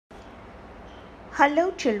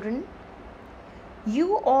Hello, children.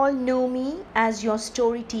 You all know me as your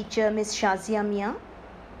story teacher, Miss Shazia Mia.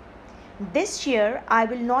 This year, I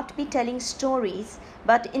will not be telling stories,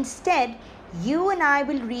 but instead, you and I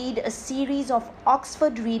will read a series of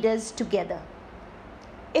Oxford readers together.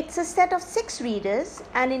 It's a set of 6 readers,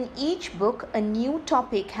 and in each book, a new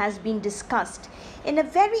topic has been discussed in a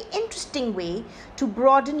very interesting way to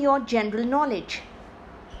broaden your general knowledge.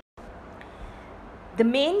 The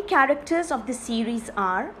main characters of the series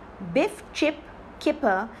are Biff, Chip,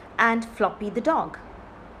 Kipper, and Floppy the dog.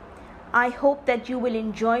 I hope that you will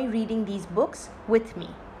enjoy reading these books with me.